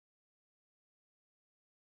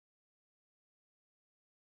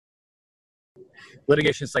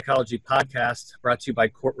Litigation Psychology podcast brought to you by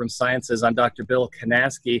Courtroom Sciences. I'm Dr. Bill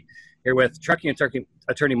Kanaski here with trucking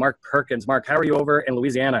attorney Mark Perkins. Mark, how are you over in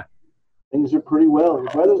Louisiana? Things are pretty well.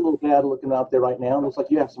 The weather's a little bad looking out there right now. Looks like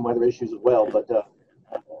you have some weather issues as well, but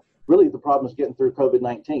really the problem is getting through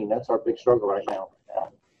COVID-19. That's our big struggle right now.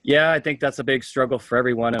 Yeah, I think that's a big struggle for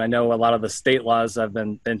everyone, and I know a lot of the state laws have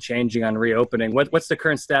been changing on reopening. What's the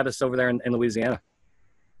current status over there in Louisiana?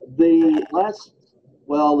 The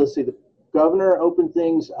governor opened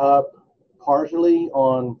things up partially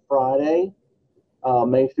on Friday,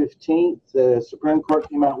 May 15th. The Supreme Court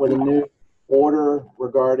came out with a new order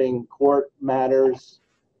regarding court matters.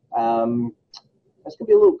 That's going to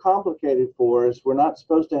be a little complicated for us. We're not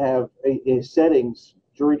supposed to have a settings,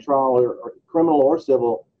 jury trial or criminal or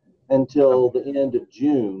civil, until the end of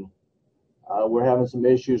June. We're having some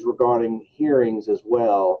issues regarding hearings as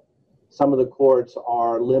well. Some of the courts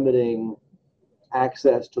are limiting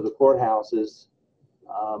access to the courthouses.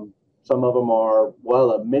 Some of them are,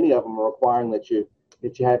 many of them are requiring that you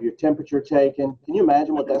have your temperature taken. Can you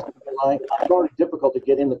imagine what that's going to be like? It's already difficult to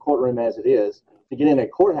get in the courtroom as it is, to get in a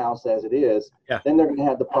courthouse as it is. Yeah. Then they're going to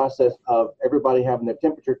have the process of everybody having their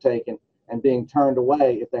temperature taken and being turned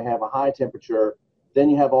away if they have a high temperature. Then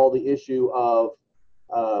you have all the issue of,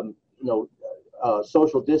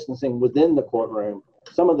 social distancing within the courtroom.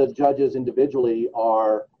 Some of the judges individually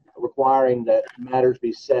are requiring that matters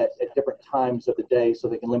be set at different times of the day so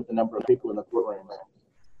they can limit the number of people in the courtroom.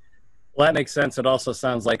 Well, that makes sense. It also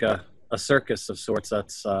sounds like a circus of sorts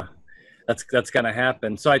that's going to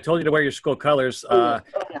happen. So I told you to wear your school colors.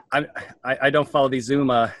 I don't follow the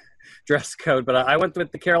Zoom dress code, but I went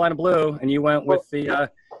with the Carolina blue, and you went with the.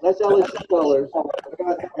 That's LSU colors.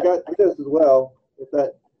 I got this as well.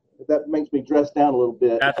 If that makes me dress down a little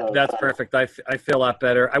bit. That's perfect. I feel a lot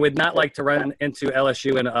better. I would not like to run into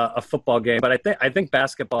LSU in a football game, but I think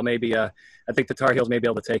basketball maybe. I think the Tar Heels may be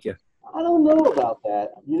able to take you. I don't know about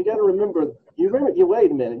that. You got to remember.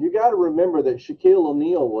 Wait a minute. You got to remember that Shaquille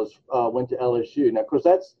O'Neal went to LSU. Now, of course,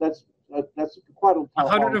 that's quite a time.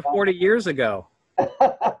 140 years ago.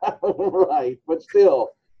 Right, but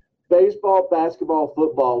still, baseball, basketball,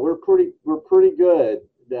 football. We're pretty good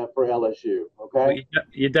for LSU. Okay. Well,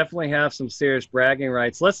 you definitely have some serious bragging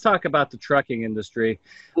rights. Let's talk about the trucking industry.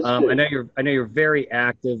 I know you're very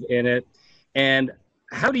active in it, and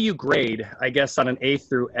how do you grade, I guess, on an A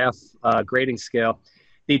through F grading scale,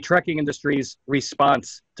 the trucking industry's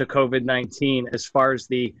response to COVID-19 as far as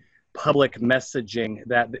the public messaging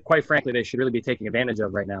that, quite frankly, they should really be taking advantage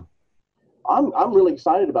of right now? I'm really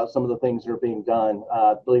excited about some of the things that are being done.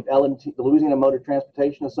 I believe the Louisiana Motor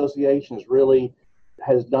Transportation Association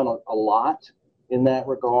has done a lot in that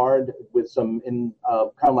regard with some kind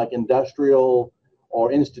of like industrial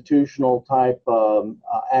or institutional type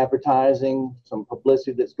advertising, some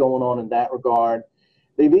publicity that's going on in that regard.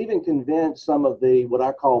 They've even convinced some of the what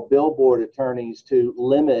I call billboard attorneys to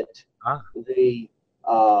limit the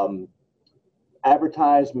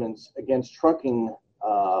advertisements against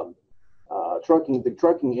the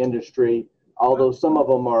trucking industry, although some of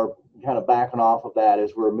them are kind of backing off of that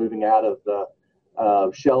as we're moving out of the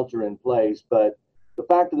shelter in place. But the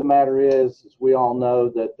fact of the matter is we all know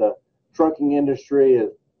that the trucking industry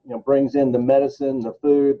brings in the medicine, the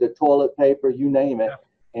food, the toilet paper, you name it,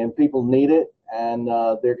 and people need it, and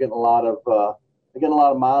they're getting a lot of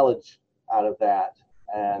mileage out of that,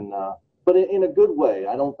 and but in a good way.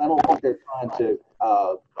 I don't think they're trying to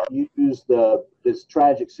use this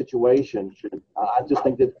tragic situation. I just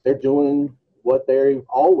think that they're doing what they've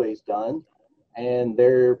always done, and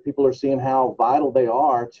people are seeing how vital they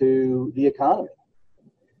are to the economy.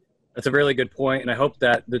 That's a really good point, and I hope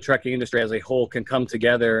that the trucking industry as a whole can come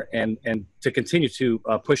together and to continue to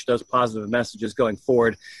push those positive messages going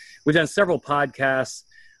forward. We've done several podcasts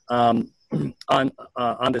on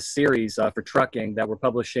this series for trucking that we're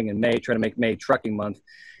publishing in May, trying to make May Trucking Month.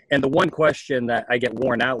 And the one question that I get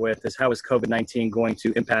worn out with is, how is COVID-19 going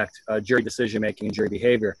to impact jury decision-making and jury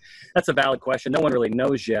behavior? That's a valid question. No one really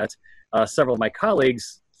knows yet. Several of my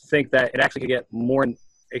colleagues think that it actually could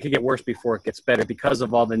get worse before it gets better because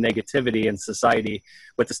of all the negativity in society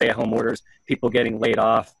with the stay-at-home orders, people getting laid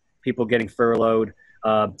off, people getting furloughed,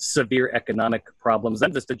 severe economic problems,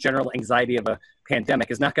 and just the general anxiety of a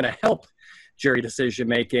pandemic is not going to help jury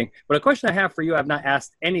decision-making. But a question I have for you, I've not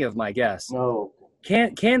asked any of my guests. No. How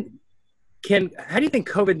do you think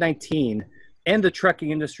COVID-19 and the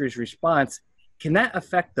trucking industry's response, can that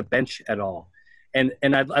affect the bench at all? And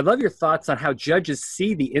I'd love your thoughts on how judges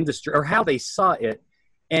see the industry or how they saw it.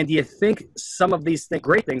 And do you think some of these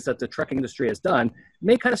great things that the trucking industry has done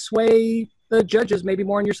may kind of sway the judges maybe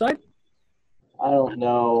more on your side? I don't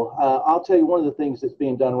know. I'll tell you one of the things that's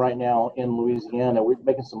being done right now in Louisiana. We're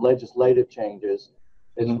making some legislative changes.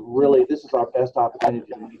 It's really, this is our best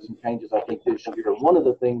opportunity to make some changes, I think, this year. One of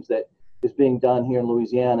the things that is being done here in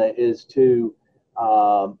Louisiana is to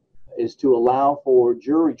allow for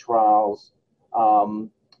jury trials,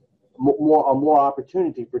 more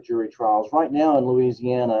opportunity for jury trials. Right now in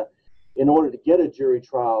Louisiana, in order to get a jury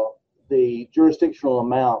trial, the jurisdictional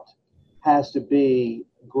amount has to be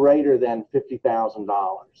greater than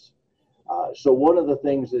 $50,000. So one of the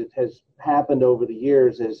things that has happened over the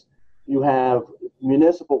years is you have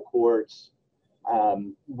municipal courts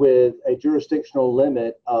with a jurisdictional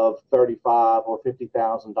limit of $35,000 or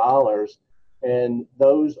 $50,000, and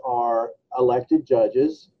those are elected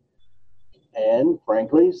judges. And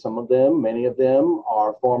frankly, some of them, many of them,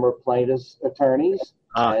 are former plaintiffs' attorneys,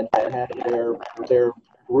 and they have their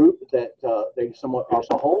group that they somewhat are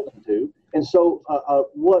beholden to. And so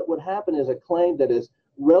what would happen is a claim that is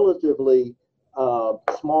relatively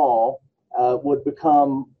small would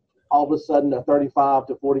become all of a sudden a $35,000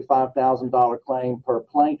 to $45,000 claim per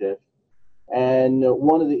plaintiff. And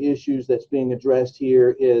one of the issues that's being addressed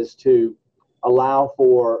here is to allow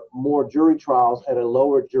for more jury trials at a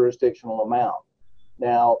lower jurisdictional amount.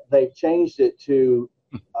 Now, they've changed it to,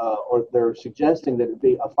 or they're suggesting that it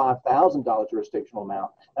be a $5,000 jurisdictional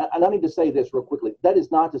amount. And I need to say this real quickly. That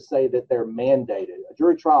is not to say that they're mandated. A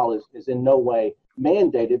jury trial is in no way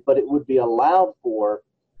mandated, but it would be allowed for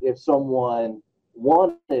if someone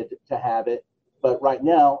wanted to have it. But right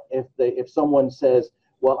now, if someone says,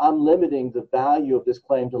 well, I'm limiting the value of this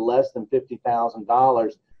claim to less than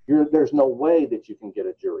 $50,000, there's no way that you can get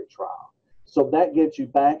a jury trial. So that gets you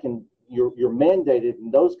back, and you're mandated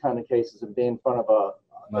in those kind of cases of being in front of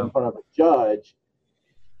a judge.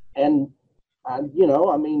 And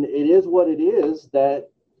it is what it is that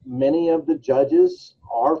many of the judges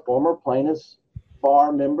are former plaintiffs'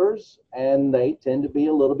 bar members, and they tend to be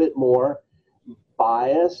a little bit more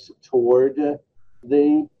biased toward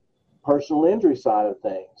the personal injury side of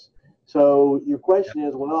things. So your question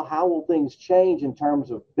is, well, how will things change in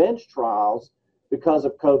terms of bench trials because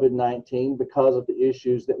of COVID-19, because of the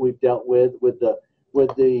issues that we've dealt with the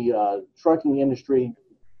trucking industry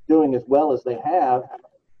doing as well as they have?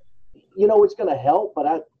 It's going to help,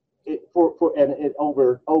 but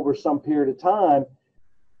over some period of time.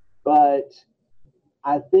 But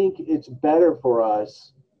I think it's better for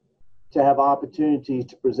us to have opportunities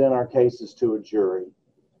to present our cases to a jury.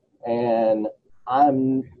 And I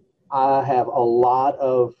have a lot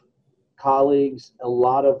of colleagues, a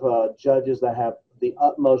lot of judges that I have the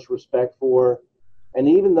utmost respect for, and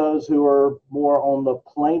even those who are more on the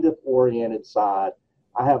plaintiff-oriented side,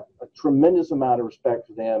 I have a tremendous amount of respect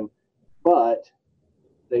for them, but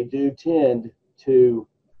they do tend to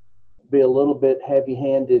be a little bit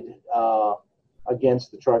heavy-handed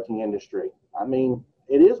against the trucking industry. I mean,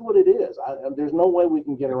 it is what it is. There's no way we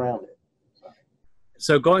can get around it.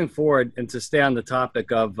 So going forward, and to stay on the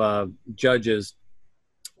topic of judges,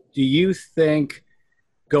 do you think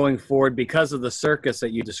going forward, because of the circus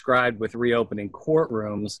that you described with reopening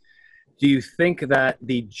courtrooms, do you think that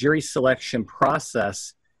the jury selection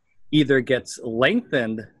process either gets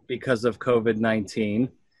lengthened because of COVID-19?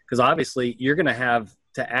 Because obviously you're going to have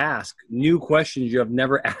to ask new questions you have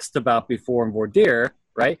never asked about before in voir dire,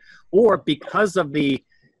 right? Or because of the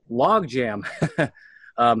logjam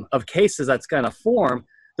of cases that's going to form,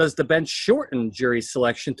 does the bench shorten jury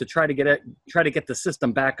selection to try to get the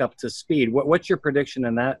system back up to speed? What's your prediction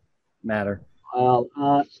in that matter? Of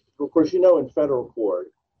course, in federal court,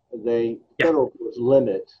 federal courts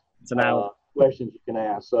limit questions you can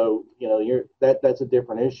ask. So that's a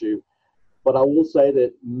different issue. But I will say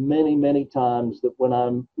that many times that when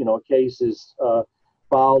a case is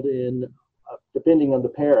filed in, depending on the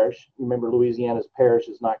parish, remember Louisiana's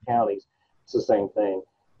parishes, not counties, it's the same thing.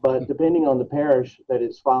 But depending on the parish that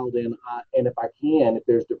it's filed in, and if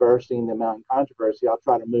there's diversity in the amount of controversy, I'll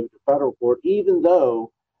try to move to federal court, even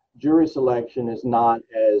though jury selection is not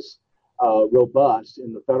as robust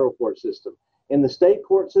in the federal court system. In the state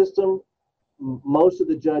court system, most of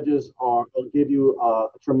the judges will give you a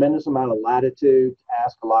tremendous amount of latitude to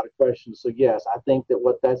ask a lot of questions. So yes, I think that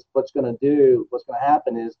what's going to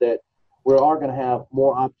happen is that we are going to have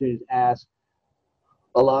more opportunities to ask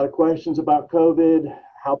a lot of questions about COVID,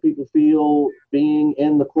 how people feel being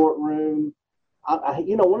in the courtroom.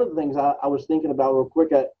 One of the things I was thinking about real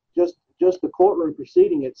quick, just the courtroom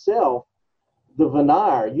proceeding itself, the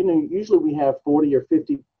veneer. Usually we have 40 or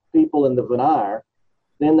 50 people in the veneer.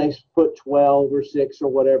 Then they put 12 or 6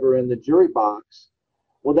 or whatever in the jury box.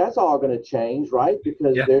 Well, that's all going to change, right?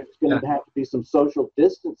 Because there's going to have to be some social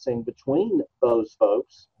distancing between those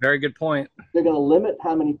folks. Very good point. They're going to limit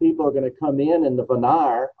how many people are going to come in the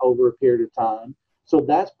veneer over a period of time. So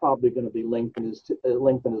that's probably going to be lengthened as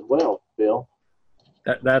well, Bill.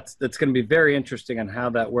 That's going to be very interesting on how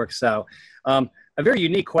that works out. A very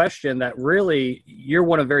unique question that really you're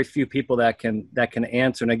one of very few people that can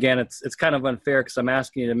answer. And again, it's kind of unfair because I'm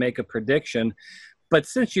asking you to make a prediction. But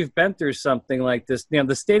since you've been through something like this,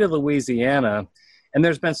 the state of Louisiana, and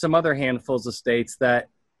there's been some other handfuls of states that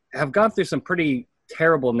have gone through some pretty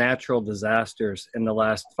terrible natural disasters in the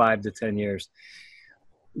last 5 to 10 years.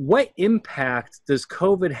 What impact does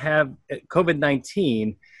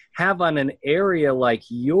COVID-19 have on an area like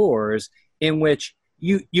yours in which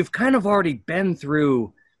you've kind of already been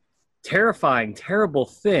through terrifying, terrible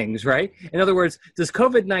things, right? In other words, does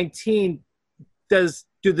COVID-19, do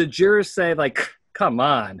the jurors say like, come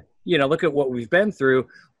on, look at what we've been through,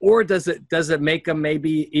 or does it make them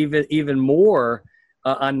maybe even more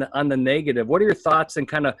on the negative? What are your thoughts and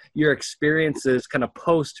kind of your experiences kind of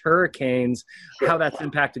post hurricanes, how that's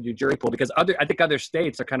impacted your jury pool? Because I think other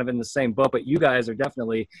states are kind of in the same boat, but you guys are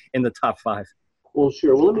definitely in the top 5. Well,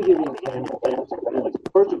 sure. Well, let me give you an example.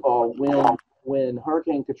 First of all, when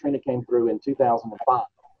Hurricane Katrina came through in 2005,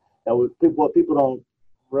 now what people don't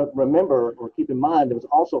remember or keep in mind, there was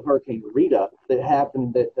also Hurricane Rita that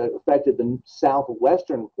happened that affected the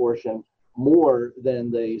southwestern portion more than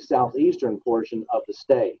the southeastern portion of the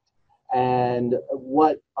state. And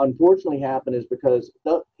what unfortunately happened is because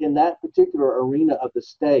in that particular arena of the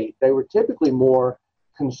state, they were typically more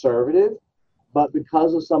conservative, but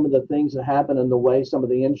because of some of the things that happened and the way some of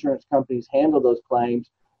the insurance companies handled those claims,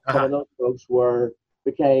 some of those folks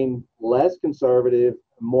became less conservative,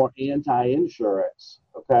 more anti-insurance,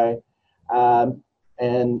 okay?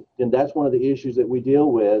 And that's one of the issues that we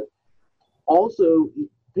deal with. Also,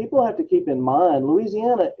 people have to keep in mind,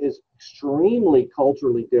 Louisiana is extremely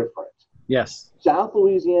culturally different. Yes. South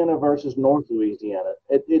Louisiana versus North Louisiana.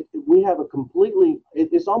 We have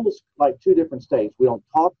it's almost like 2 different states. We don't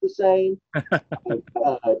talk the same.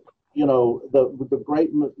 The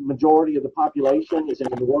great majority of the population is in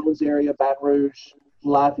the New Orleans area, Baton Rouge,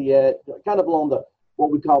 Lafayette, kind of along what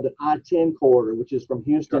we call the I-10 corridor, which is from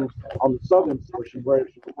Houston on the southern portion, where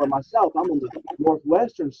myself, I'm on the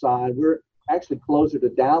northwestern side. We're actually closer to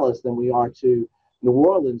Dallas than we are to New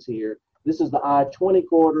Orleans here. This is the I-20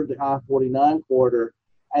 corridor, the I-49 corridor.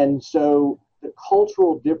 And so the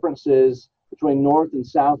cultural differences between North and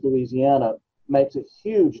South Louisiana makes a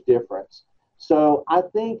huge difference. So I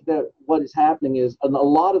think that what is happening is a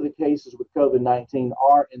lot of the cases with COVID-19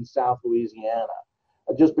 are in South Louisiana,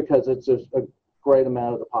 just because it's a great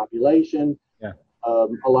amount of the population. Yeah.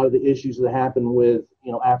 A lot of the issues that happened with,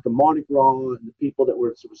 after Mardi Gras and the people that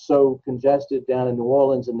were so congested down in New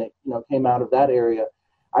Orleans and they, came out of that area.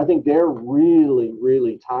 I think they're really,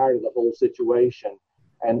 really tired of the whole situation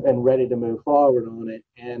and ready to move forward on it.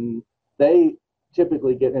 And they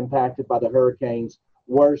typically get impacted by the hurricanes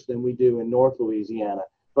worse than we do in North Louisiana.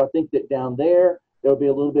 So I think that down there, there'll be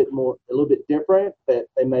a little bit different, that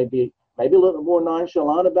they may be maybe a little bit more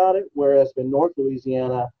nonchalant about it, whereas in North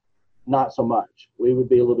Louisiana, not so much. We would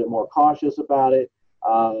be a little bit more cautious about it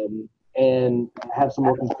and have some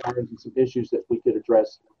more concerns and some issues that we could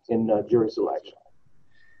address in jury selection.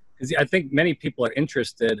 Because I think many people are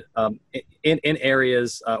interested in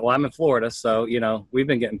areas. Well, I'm in Florida, so we've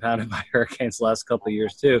been getting pounded by hurricanes the last couple of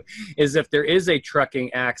years too. Is if there is a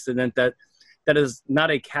trucking accident that is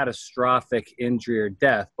not a catastrophic injury or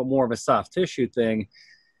death, but more of a soft tissue thing,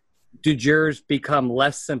 do jurors become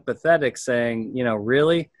less sympathetic, saying,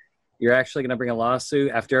 really, you're actually going to bring a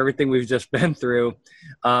lawsuit after everything we've just been through,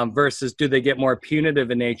 versus do they get more punitive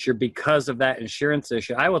in nature because of that insurance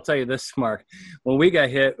issue? I will tell you this, Mark, when we got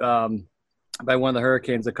hit by one of the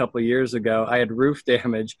hurricanes a couple of years ago, I had roof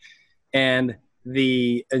damage, and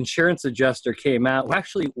the insurance adjuster came out, who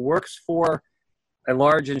actually works for a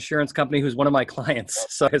large insurance company who's one of my clients.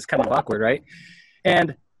 So it's kind of awkward, right?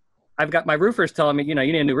 And I've got my roofers telling me, you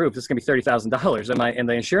need a new roof. This is going to be $30,000. And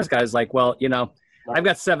the insurance guy's like, well, I've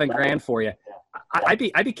got $7,000 for you.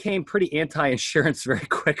 I became pretty anti-insurance very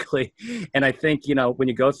quickly. And I think, when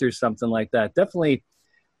you go through something like that, definitely,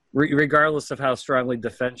 regardless of how strongly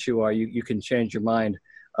defense you are, you can change your mind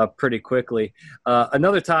pretty quickly.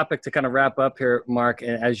 Another topic to kind of wrap up here, Mark,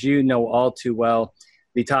 and as you know all too well,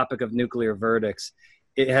 the topic of nuclear verdicts.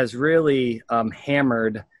 It has really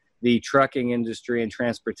hammered the trucking industry and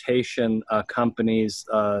transportation companies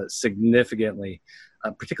significantly,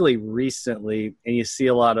 particularly recently. And you see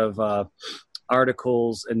a lot of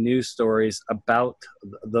articles and news stories about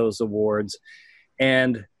those awards.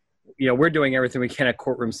 And, we're doing everything we can at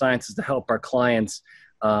Courtroom Sciences to help our clients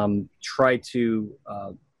try to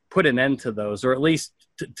put an end to those, or at least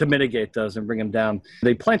to mitigate those and bring them down.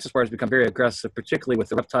 The plaintiffs' bar has become very aggressive, particularly with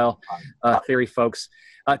the reptile theory folks.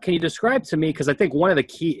 Can you describe to me, because I think one of the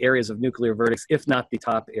key areas of nuclear verdicts, if not the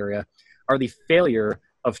top area, are the failure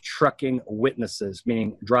of trucking witnesses,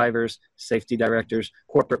 meaning drivers, safety directors,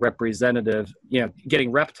 corporate representatives,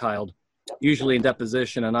 getting reptiled, usually in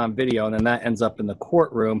deposition and on video, and then that ends up in the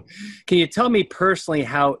courtroom. Can you tell me personally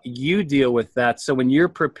how you deal with that? So when you're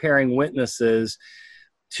preparing witnesses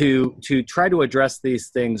to try to address these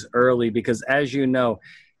things early, because as you know,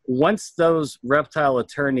 once those reptile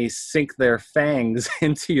attorneys sink their fangs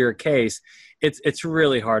into your case, it's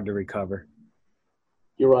really hard to recover.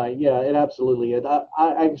 You're right. Yeah, it absolutely is.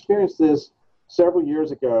 I experienced this several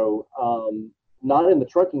years ago, not in the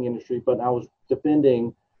trucking industry, but I was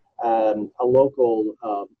defending a local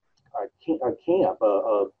camp,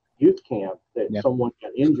 a youth camp that someone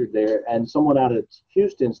got injured there, and someone out of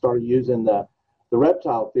Houston started using the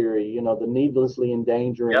reptile theory, the needlessly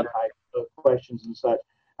endangering type of questions and such.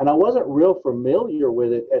 And I wasn't real familiar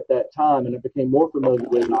with it at that time, and I became more familiar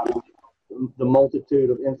with it, the multitude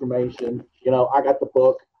of information. I got the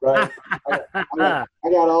book, right? I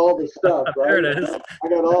got all the stuff, right? There it is. I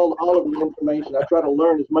got all of the information. I try to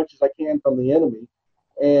learn as much as I can from the enemy.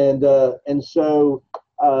 And so,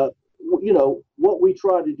 what we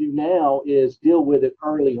try to do now is deal with it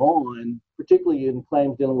early on, particularly in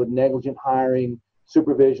claims dealing with negligent hiring,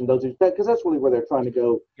 supervision, because that's really where they're trying to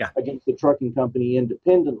go against the trucking company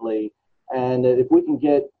independently. And if we can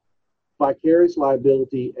get vicarious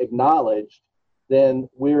liability acknowledged, then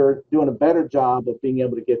we're doing a better job of being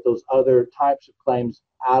able to get those other types of claims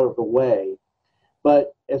out of the way.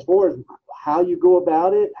 But as far as how you go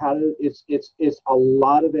about it, it's a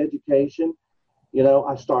lot of education.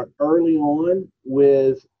 I start early on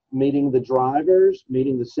with meeting the drivers,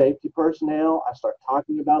 meeting the safety personnel. I start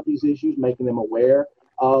talking about these issues, making them aware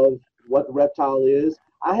of what the reptile is.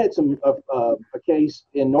 I had a case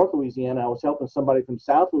in North Louisiana. I was helping somebody from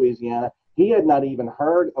South Louisiana. He had not even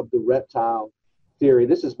heard of the reptile theory.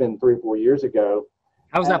 This has been 3 or 4 years ago.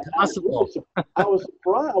 How is that possible? I was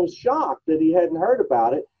surprised. I was shocked that he hadn't heard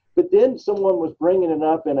about it. But then someone was bringing it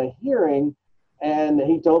up in a hearing, and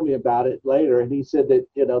he told me about it later. And he said that,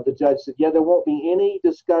 the judge said, there won't be any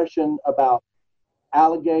discussion about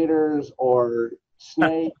alligators or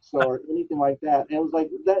snakes or anything like that. And it was like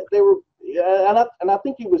that they were, and I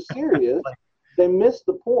think he was serious. They missed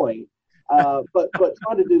the point. But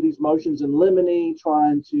trying to do these motions in limine,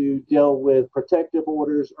 trying to deal with protective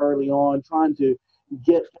orders early on, trying to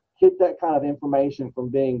get that kind of information from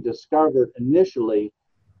being discovered initially.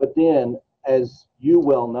 But then, as you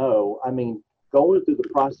well know, going through the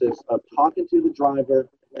process of talking to the driver,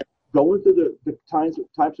 going through the types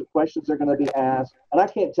of questions they're going to be asked. And I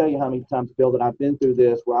can't tell you how many times, Bill, that I've been through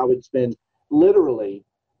this where I would spend literally,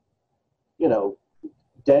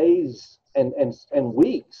 days and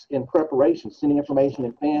weeks in preparation, sending information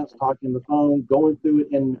in advance, talking on the phone, going through it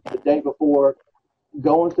in the day before,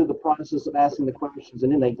 going through the process of asking the questions.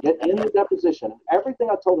 And then they get in the deposition. Everything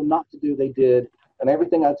I told them not to do, they did. And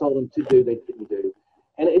everything I told them to do, they didn't do.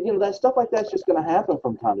 And that stuff like that's just going to happen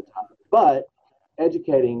from time to time. But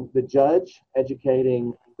educating the judge,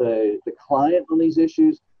 educating the client on these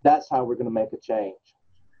issues, that's how we're going to make a change.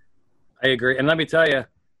 I agree. And let me tell you,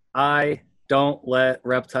 I don't let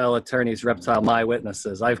reptile attorneys reptile my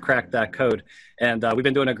witnesses. I've cracked that code, and we've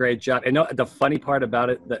been doing a great job. And the funny part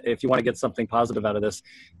about it, that if you want to get something positive out of this,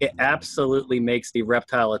 it absolutely makes the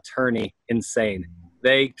reptile attorney insane.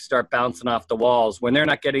 They start bouncing off the walls when they're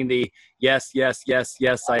not getting the yes, yes, yes,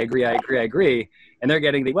 yes, I agree, and they're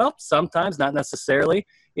getting the, well, sometimes, not necessarily.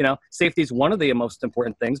 Safety is one of the most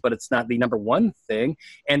important things, but it's not the number one thing.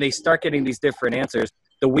 And they start getting these different answers.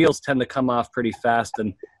 The wheels tend to come off pretty fast,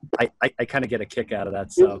 and I kind of get a kick out of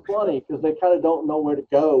that. So it's funny because they kind of don't know where to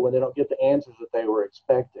go when they don't get the answers that they were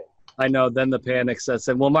expecting. I know. Then the panic sets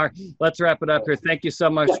in. Well, Mark, let's wrap it up here. Thank you so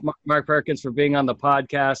much, Mark Perkins, for being on the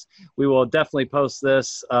podcast. We will definitely post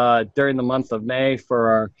this during the month of May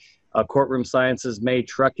for our Courtroom Sciences May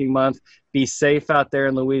Trucking Month. Be safe out there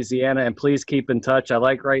in Louisiana, and please keep in touch. I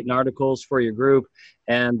like writing articles for your group,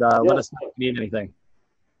 and let us know if you need anything.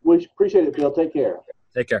 We appreciate it, Bill. Take care.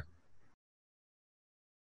 Take care.